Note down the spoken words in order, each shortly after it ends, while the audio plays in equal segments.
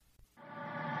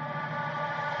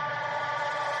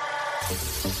Stop,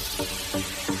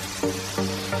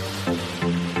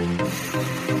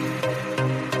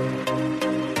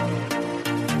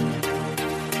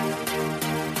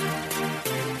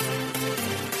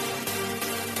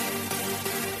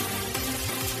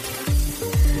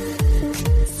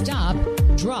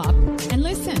 drop, and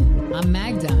listen. I'm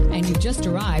Magda, and you've just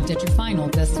arrived at your final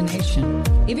destination.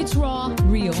 If it's raw,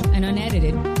 real, and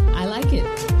unedited, I like it.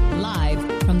 Live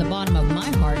from the bottom of my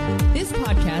heart, this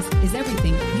podcast is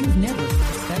everything you've never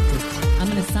expected. I'm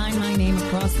going to sign my name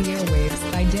across the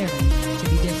airwaves by daring to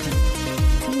be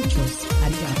different. Muchos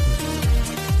arigato.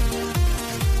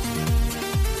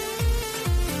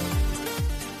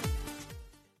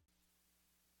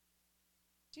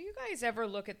 Do you guys ever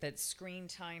look at that screen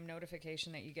time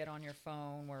notification that you get on your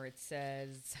phone where it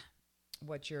says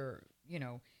what your,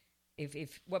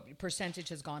 if what percentage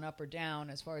has gone up or down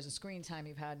as far as the screen time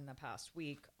you've had in the past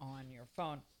week on your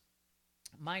phone?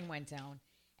 Mine went down,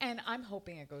 and I'm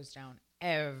hoping it goes down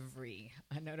every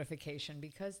notification,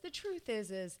 because the truth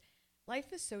is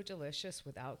life is so delicious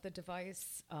without the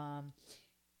device.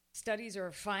 Studies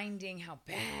are finding how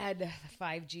bad the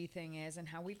 5G thing is and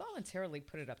how we voluntarily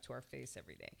put it up to our face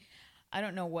every day. I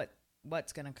don't know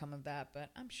what's going to come of that,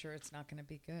 but I'm sure it's not going to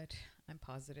be good. I'm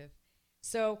positive.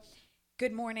 So,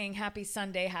 good morning. Happy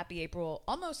Sunday. Happy April.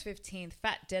 Almost 15th.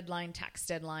 Fat deadline, tax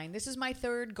deadline. This is my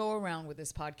third go around with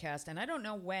this podcast, and I don't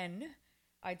know when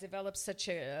I developed such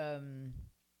a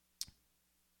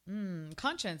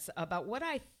conscience about what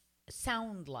I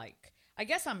sound like. I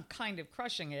guess I'm kind of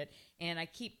crushing it, and I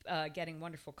keep getting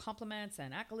wonderful compliments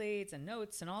and accolades and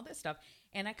notes and all this stuff,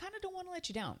 and I kind of don't want to let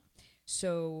you down.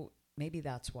 So maybe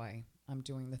that's why I'm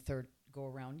doing the third go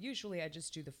around. Usually I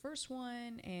just do the first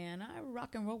one, and I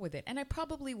rock and roll with it, and I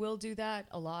probably will do that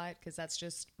a lot because that's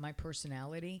just my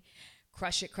personality.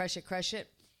 Crush it, crush it, crush it.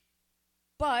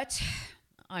 But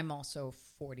I'm also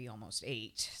 40, almost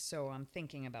 8, so I'm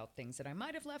thinking about things that I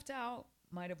might have left out,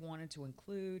 might have wanted to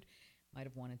include, might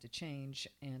have wanted to change,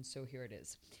 and so here it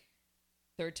is.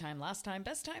 Third time, last time,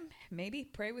 best time, maybe.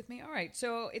 Pray with me. All right,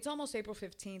 so it's almost April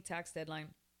 15th, tax deadline.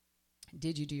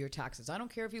 Did you do your taxes? I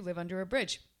don't care if you live under a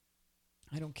bridge.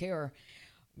 I don't care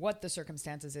what the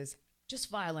circumstances is. Just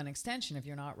file an extension if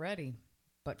you're not ready,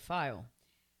 but file.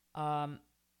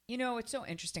 It's so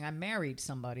interesting. I married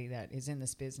somebody that is in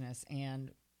this business,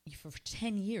 and for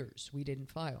 10 years, we didn't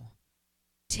file.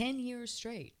 10 years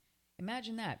straight.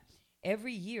 Imagine that.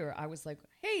 Every year I was like,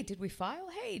 hey, did we file?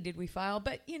 Hey, did we file?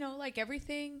 But, like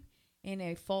everything in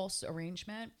a false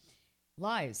arrangement,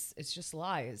 lies. It's just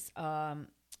lies.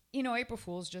 April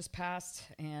Fool's just passed,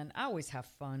 and I always have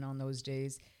fun on those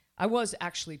days. I was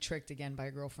actually tricked again by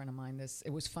a girlfriend of mine.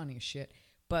 It was funny as shit.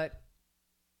 But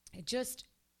it just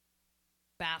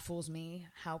baffles me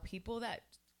how people that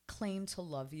claim to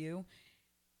love you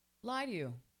lie to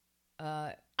you.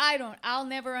 I'll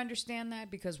never understand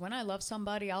that, because when I love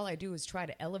somebody, all I do is try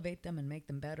to elevate them and make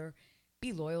them better,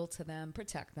 be loyal to them,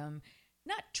 protect them,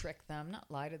 not trick them, not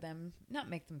lie to them, not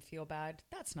make them feel bad.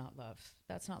 That's not love.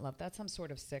 That's not love. That's some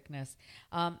sort of sickness.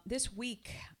 This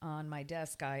week on my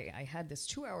desk, I had this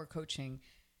 2-hour coaching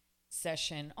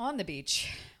session on the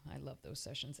beach. I love those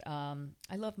sessions.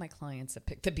 I love my clients that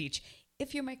pick the beach.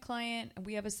 If you're my client and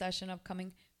we have a session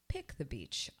upcoming, pick the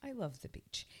beach. I love the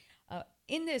beach.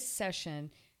 In this session,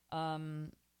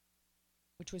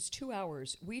 which was 2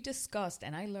 hours, we discussed,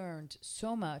 and I learned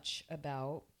so much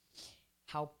about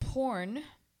how porn,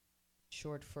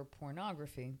 short for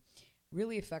pornography,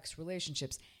 really affects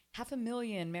relationships.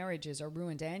 500,000 marriages are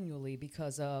ruined annually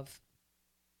because of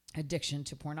addiction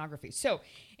to pornography. So,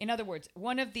 in other words,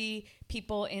 one of the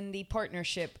people in the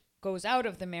partnership goes out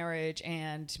of the marriage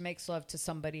and makes love to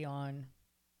somebody on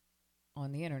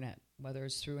the internet, whether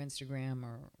it's through Instagram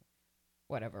or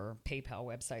whatever, PayPal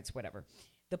websites, whatever.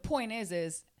 The point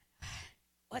is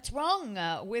what's wrong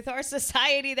with our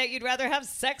society that you'd rather have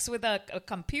sex with a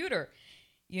computer?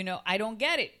 I don't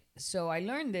get it. So I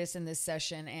learned this in this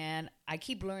session, and I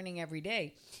keep learning every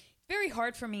day. It's very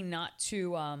hard for me not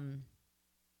to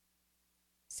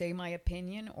say my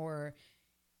opinion or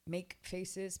make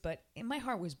faces, but my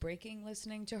heart was breaking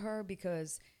listening to her,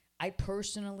 because I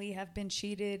personally have been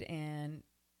cheated, and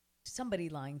somebody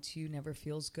lying to you never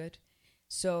feels good.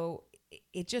 So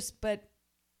but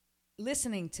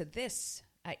listening to this,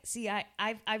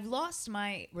 I've lost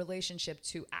my relationship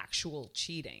to actual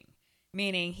cheating,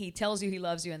 meaning he tells you he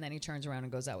loves you and then he turns around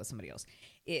and goes out with somebody else.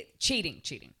 Cheating.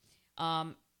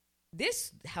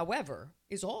 This, however,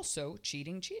 is also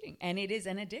cheating, and it is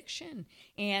an addiction.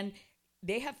 And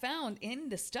they have found in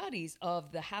the studies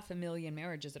of the 500,000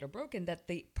 marriages that are broken that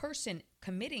the person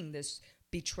committing this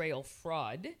betrayal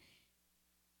fraud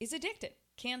is addicted,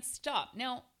 can't stop.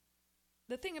 Now,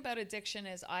 the thing about addiction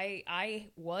is I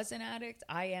was an addict.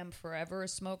 I am forever a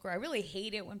smoker. I really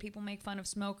hate it when people make fun of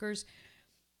smokers.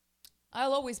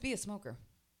 I'll always be a smoker.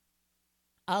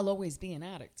 I'll always be an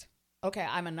addict. Okay,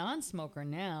 I'm a non-smoker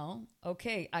now.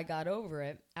 Okay, I got over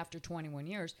it after 21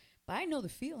 years, but I know the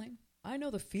feeling. I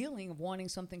know the feeling of wanting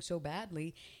something so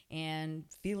badly and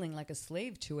feeling like a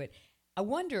slave to it. I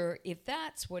wonder if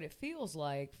that's what it feels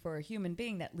like for a human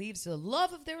being that leaves the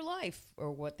love of their life,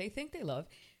 or what they think they love,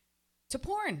 to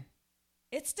porn.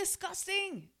 It's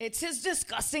disgusting. It's as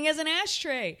disgusting as an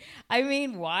ashtray. I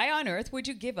mean, why on earth would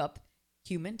you give up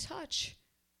human touch,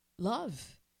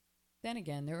 love? Then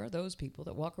again, there are those people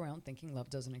that walk around thinking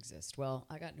love doesn't exist. Well,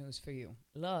 I got news for you.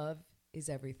 Love is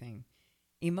everything.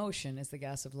 Emotion is the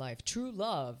gas of life. True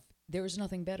love, there is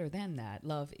nothing better than that.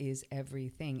 Love is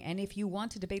everything. And if you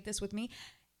want to debate this with me,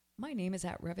 my name is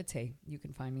 @Revite. You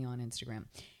can find me on Instagram.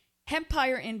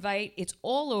 Hempire Invite, it's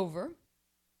all over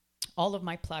all of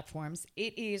my platforms.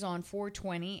 It is on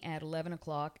 420 at 11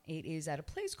 o'clock. It is at a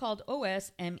place called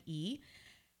OSME.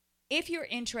 If you're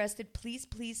interested, please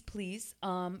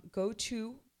go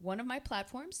to one of my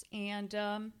platforms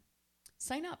and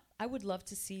sign up. I would love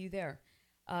to see you there.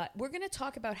 We're going to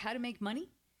talk about how to make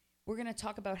money. We're going to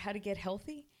talk about how to get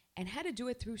healthy and how to do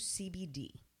it through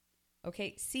CBD.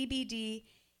 Okay, CBD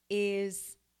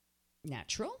is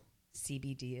natural.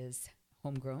 CBD is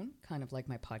homegrown, kind of like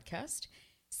my podcast.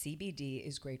 CBD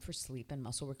is great for sleep and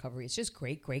muscle recovery. It's just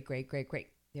great.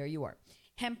 There you are.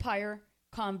 Hempire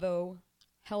Convo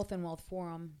Health and Wealth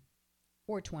Forum,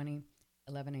 420,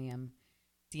 11 a.m.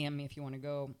 DM me if you want to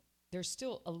go. There's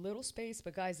still a little space,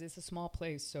 but guys, it's a small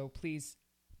place, so please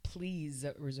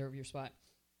reserve your spot.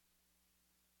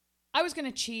 I was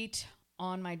going to cheat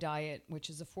on my diet, which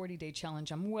is a 40-day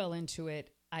challenge. I'm well into it.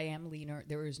 I am leaner.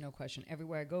 There is no question.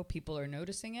 Everywhere I go, people are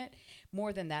noticing it.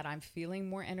 More than that, I'm feeling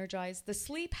more energized. The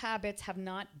sleep habits have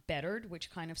not bettered, which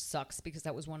kind of sucks because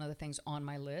that was one of the things on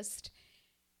my list.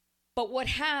 But what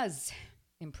has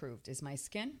improved is my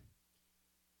skin.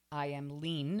 I am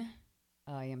lean.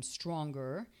 I am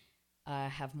stronger. I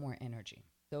have more energy.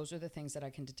 Those are the things that I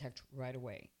can detect right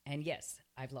away. And yes,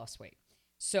 I've lost weight.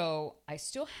 So I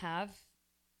still have,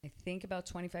 I think, about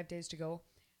 25 days to go.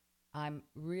 I'm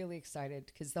really excited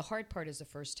because the hard part is the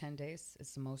first 10 days.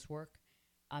 It's the most work.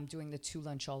 I'm doing the 2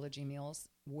 Lunchology meals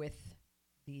with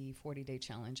the 40-day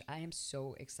challenge. I am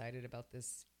so excited about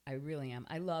this. I really am.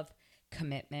 I love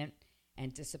commitment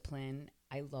and discipline.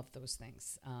 I love those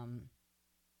things.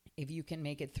 If you can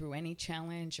make it through any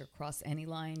challenge or cross any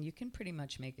line, you can pretty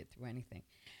much make it through anything.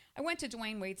 I went to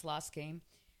Dwayne Wade's last game,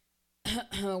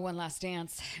 one last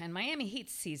dance, and Miami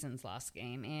Heat's season's last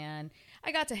game. And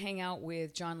I got to hang out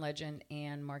with John Legend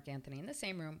and Mark Anthony in the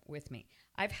same room with me.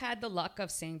 I've had the luck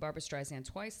of seeing Barbra Streisand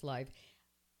twice live.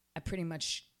 I pretty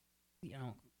much,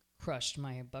 crushed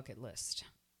my bucket list.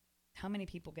 How many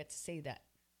people get to say that?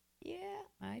 Yeah,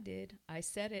 I did. I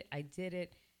said it. I did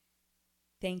it.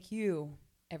 Thank you,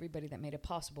 everybody that made it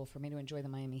possible for me to enjoy the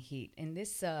Miami Heat. In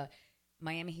this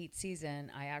Miami Heat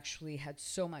season, I actually had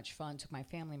so much fun. Took my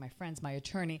family, my friends, my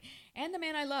attorney, and the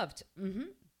man I loved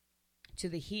to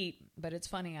the Heat. But it's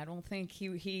funny. I don't think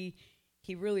he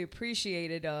really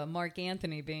appreciated Mark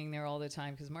Anthony being there all the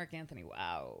time, because Mark Anthony,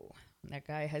 wow, that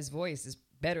guy, his voice is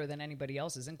better than anybody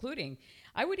else's, including,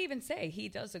 I would even say, he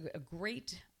does a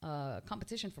great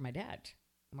competition for my dad,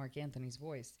 Mark Anthony's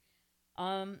voice.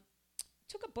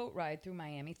 Took a boat ride through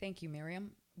Miami. Thank you,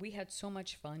 Miriam. We had so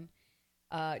much fun.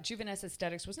 Juvenes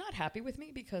Aesthetics was not happy with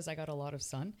me because I got a lot of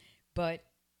sun, but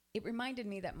it reminded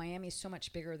me that Miami is so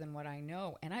much bigger than what I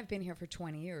know, and I've been here for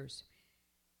 20 years.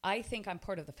 I think I'm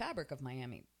part of the fabric of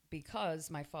Miami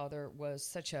because my father was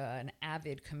such an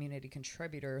avid community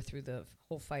contributor through the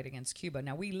whole fight against Cuba.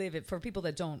 Now, we live it, for people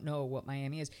that don't know what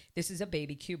Miami is, this is a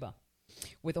baby Cuba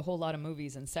with a whole lot of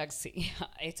movies and sex.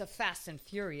 It's a fast and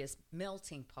furious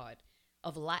melting pot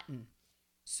of Latin.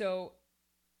 So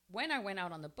when I went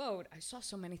out on the boat, I saw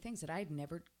so many things that I'd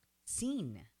never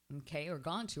seen, or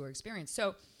gone to or experienced.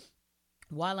 So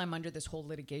while I'm under this whole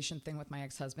litigation thing with my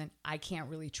ex-husband, I can't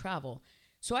really travel.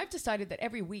 So I've decided that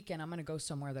every weekend I'm going to go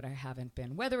somewhere that I haven't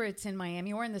been, whether it's in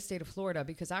Miami or in the state of Florida,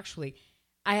 because actually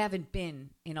I haven't been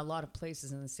in a lot of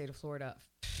places in the state of Florida.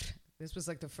 This was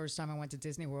like the first time I went to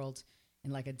Disney World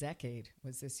in like a decade,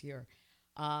 was this year.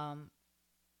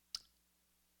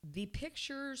 The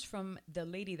pictures from the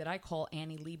lady that I call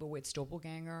Annie Leibovitz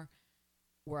doppelganger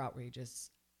were outrageous.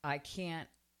 I can't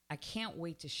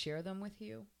wait to share them with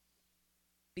you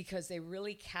because they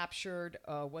really captured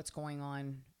what's going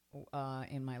on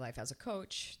in my life as a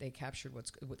coach. They captured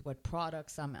what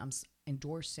products I'm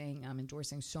endorsing. I'm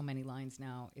endorsing so many lines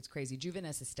now. It's crazy.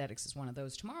 Juvenes Aesthetics is one of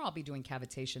those. Tomorrow I'll be doing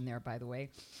cavitation there, by the way.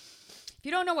 If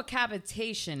you don't know what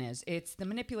cavitation is, it's the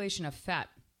manipulation of fat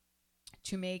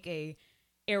to make a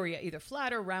area either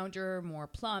flatter, rounder, more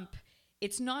plump.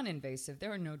 It's non-invasive.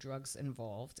 There are no drugs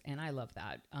involved, and I love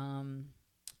that.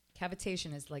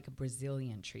 Cavitation is like a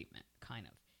Brazilian treatment, kind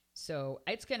of. So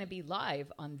it's going to be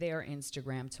live on their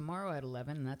Instagram tomorrow at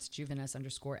 11, and that's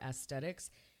Juvenes_aesthetics.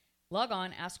 Log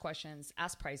on, ask questions,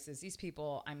 ask prices. These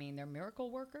people, I mean, they're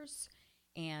miracle workers,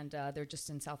 and they're just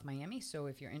in South Miami. So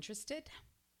if you're interested,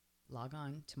 log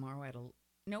on tomorrow at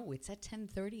it's at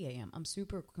 10:30 a.m. I'm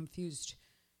super confused.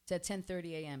 It's at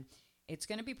 10:30 a.m. It's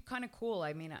going to be kind of cool.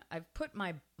 I mean, I've put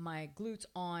my glutes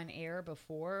on air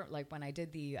before, like when I did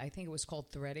I think it was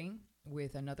called threading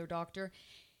with another doctor.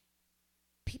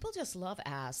 People just love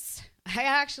ass. I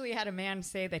actually had a man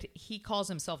say that he calls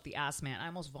himself the ass man. I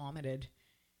almost vomited.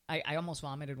 I almost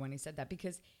vomited when he said that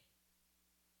because,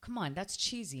 come on, that's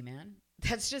cheesy, man.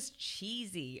 That's just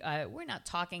cheesy. We're not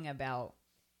talking about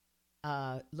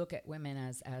look at women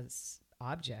as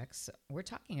objects. We're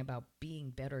talking about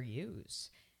being better used.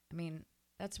 I mean,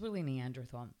 that's really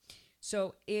Neanderthal.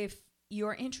 So if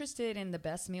you're interested in the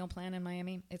best meal plan in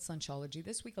Miami, it's Lunchology.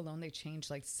 This week alone, they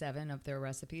changed like 7 of their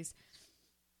recipes.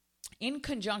 In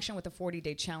conjunction with the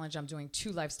 40-day challenge, I'm doing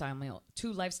two lifestyle meals,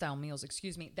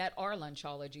 that are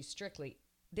Lunchology strictly.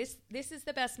 This is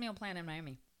the best meal plan in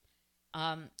Miami.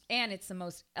 And it's the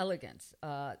most elegant.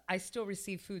 I still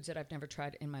receive foods that I've never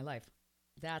tried in my life.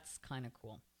 That's kind of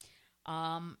cool.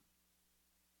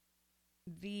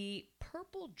 The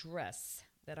purple dress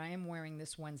that I am wearing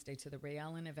this Wednesday to the Ray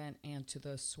Allen event and to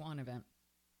the Swan event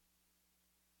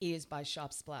is by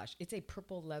Shop Splash. It's a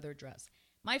purple leather dress.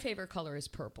 My favorite color is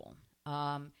purple.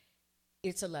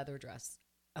 It's a leather dress,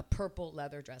 a purple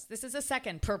leather dress. This is the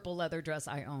second purple leather dress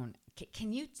I own.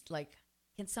 Can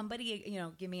somebody,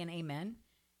 give me an amen?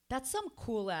 That's some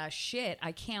cool ass shit.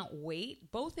 I can't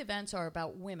wait. Both events are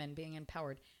about women being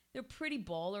empowered. They're pretty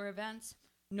baller events.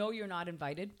 No, you're not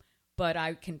invited, but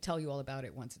I can tell you all about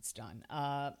it once it's done.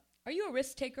 Are you a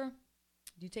risk taker?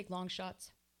 Do you take long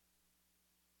shots?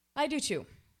 I do too.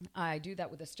 I do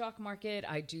that with the stock market.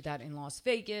 I do that in Las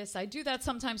Vegas. I do that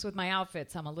sometimes with my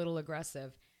outfits. I'm a little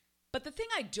aggressive. But the thing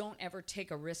I don't ever take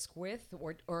a risk with,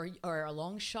 or a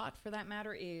long shot for that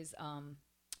matter, is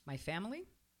my family,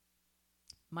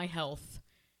 my health,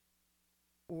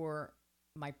 or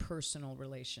my personal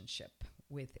relationship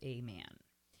with a man.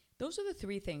 Those are the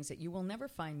 3 things that you will never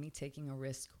find me taking a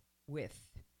risk with.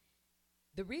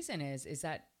 The reason is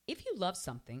that if you love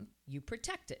something, you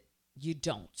protect it. You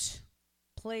don't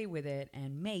play with it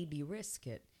and maybe risk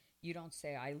it. You don't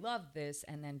say, I love this,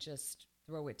 and then just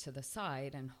throw it to the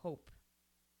side and hope,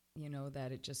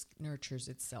 that it just nurtures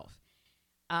itself.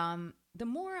 The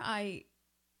more I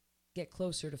get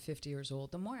closer to 50 years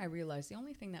old, the more I realize the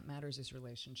only thing that matters is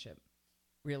relationship.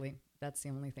 Really, that's the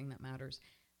only thing that matters.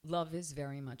 Love is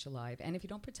very much alive. And if you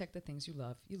don't protect the things you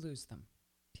love, you lose them.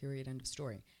 Period. End of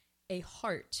story. The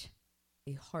heart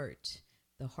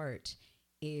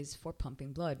is for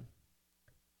pumping blood.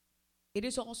 It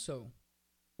is also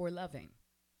for loving.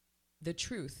 The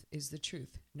truth is the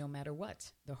truth, no matter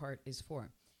what the heart is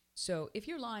for. So if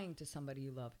you're lying to somebody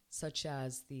you love, such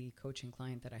as the coaching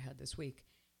client that I had this week,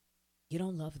 you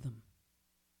don't love them.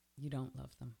 You don't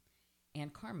love them.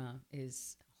 And karma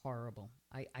is horrible.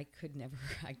 I could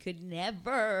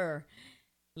never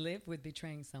live with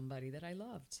betraying somebody that I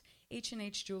loved.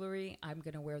 H&H Jewelry, I'm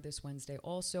going to wear this Wednesday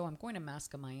also. I'm going to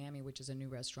Masca Miami, which is a new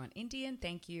restaurant. Indian,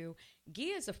 thank you.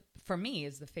 Gia, for me,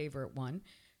 is the favorite one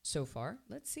so far.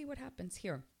 Let's see what happens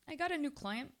here. I got a new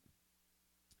client.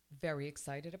 Very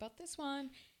excited about this one.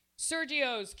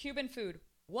 Sergio's Cuban food.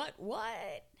 What?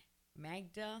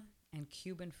 Magda and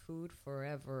Cuban food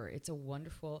forever. It's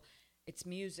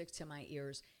music to my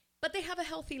ears. But they have a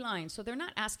healthy line, so they're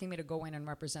not asking me to go in and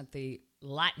represent the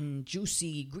Latin,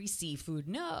 juicy, greasy food.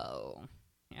 No.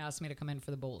 They asked me to come in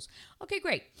for the bowls. Okay,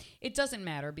 great. It doesn't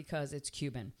matter because it's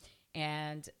Cuban.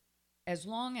 And as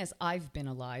long as I've been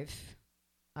alive,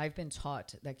 I've been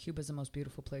taught that Cuba is the most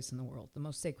beautiful place in the world, the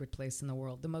most sacred place in the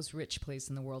world, the most rich place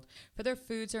in the world for their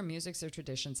foods, their music, their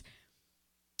traditions.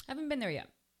 I haven't been there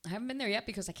yet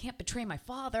because I can't betray my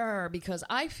father, because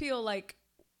I feel like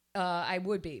I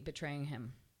would be betraying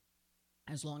him.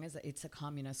 As long as it's a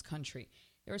communist country.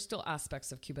 There are still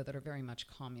aspects of Cuba that are very much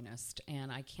communist, and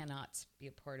I cannot be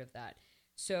a part of that.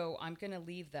 So I'm going to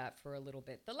leave that for a little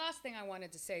bit. The last thing I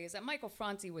wanted to say is that Michael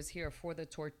Franti was here for the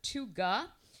Tortuga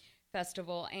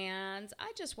Festival, and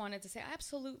I just wanted to say I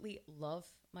absolutely love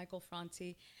Michael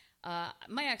Franti.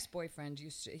 My ex-boyfriend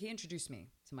he introduced me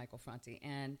to Michael Franti,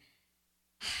 and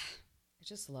I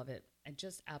just love it. I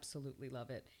just absolutely love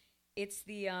it. It's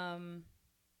the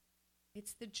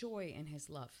joy in his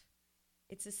love.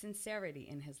 It's the sincerity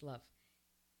in his love.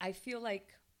 I feel like,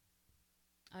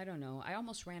 I don't know, I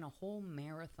almost ran a whole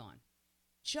marathon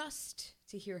just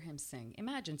to hear him sing.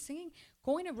 Imagine singing,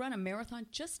 going to run a marathon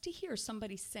just to hear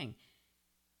somebody sing.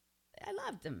 I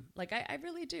loved him. Like, I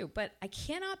really do. But I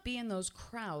cannot be in those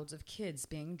crowds of kids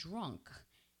being drunk.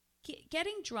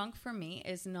 Getting drunk for me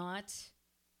is not,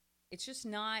 it's just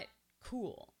not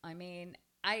cool. I mean,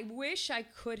 I wish I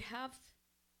could have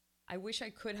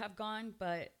gone,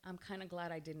 but I'm kind of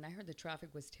glad I didn't. I heard the traffic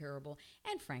was terrible.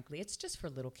 And frankly, it's just for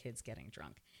little kids getting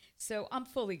drunk. So I'm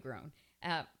fully grown.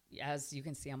 As you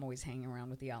can see, I'm always hanging around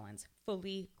with the Allens.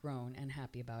 Fully grown and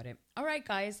happy about it. All right,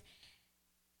 guys.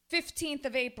 15th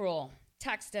of April,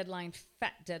 tax deadline,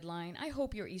 fat deadline. I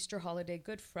hope your Easter holiday,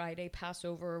 Good Friday,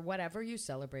 Passover, whatever you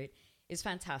celebrate, is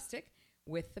fantastic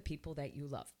with the people that you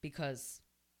love. Because,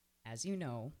 as you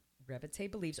know, Revite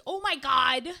believes, oh my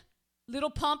God, Little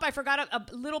Pump, I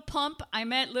forgot Little Pump. I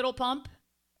meant Little Pump.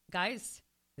 Guys,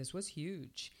 this was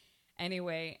huge.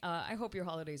 Anyway, I hope your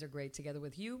holidays are great together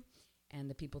with you and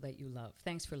the people that you love.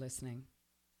 Thanks for listening.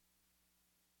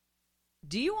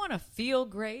 Do you want to feel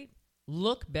great,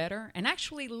 look better, and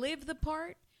actually live the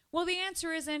part? Well, the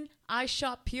answer is in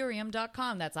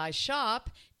iShopPurium.com. That's iShop,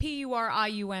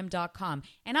 Purium.com.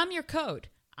 And I'm your code.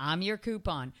 I'm your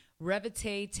coupon,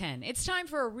 Revite10. It's time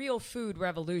for a real food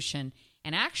revolution.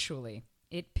 And actually,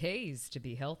 it pays to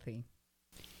be healthy.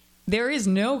 There is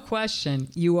no question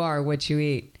you are what you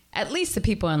eat. At least the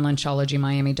people on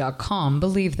LunchologyMiami.com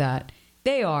believe that.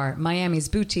 They are Miami's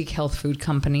boutique health food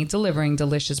company delivering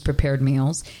delicious prepared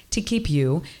meals to keep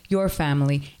you, your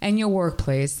family, and your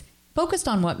workplace focused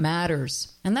on what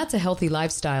matters. And that's a healthy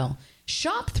lifestyle.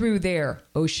 Shop through their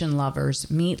ocean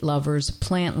lovers, meat lovers,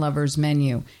 plant lovers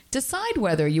menu. Decide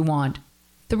whether you want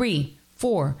 3,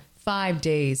 4, 5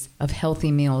 days of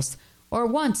healthy meals, or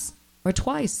once or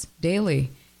twice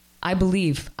daily. I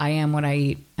believe I am what I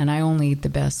eat, and I only eat the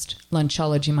best.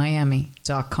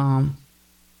 LunchologyMiami.com.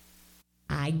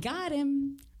 I got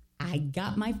him. I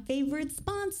got my favorite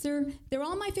sponsor. They're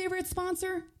all my favorite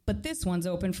sponsor, but this one's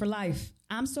open for life.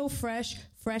 I'm so fresh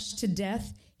to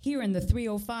death. Here in the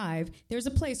 305, there's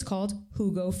a place called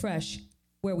Jugo Fresh,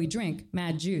 where we drink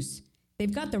mad juice.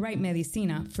 They've got the right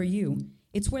medicina for you.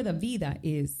 It's where the vida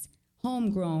is.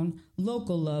 Homegrown,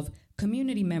 local love,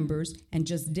 community members, and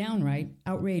just downright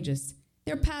outrageous.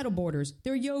 They're paddleboarders,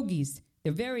 they're yogis,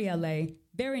 they're very LA,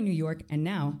 very New York, and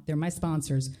now they're my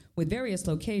sponsors, with various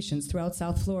locations throughout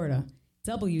South Florida.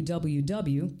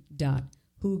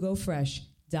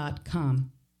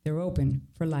 www.jugofresh.com. They're open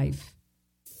for life.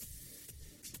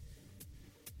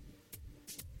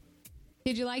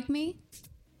 Did you like me?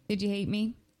 Did you hate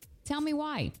me? Tell me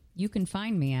why. You can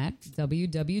find me at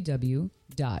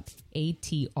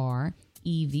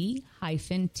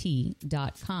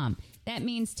www.atrev-t.com. That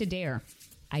means to dare.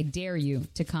 I dare you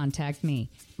to contact me.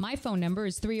 My phone number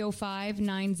is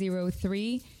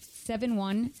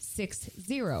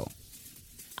 305-903-7160.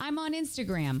 I'm on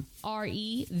Instagram,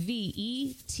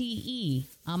 REVETE.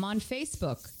 I'm on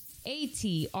Facebook,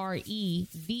 ATREVETE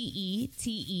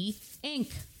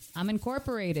Inc. I'm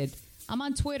incorporated. I'm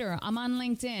on Twitter. I'm on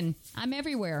LinkedIn. I'm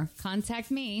everywhere. Contact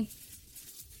me.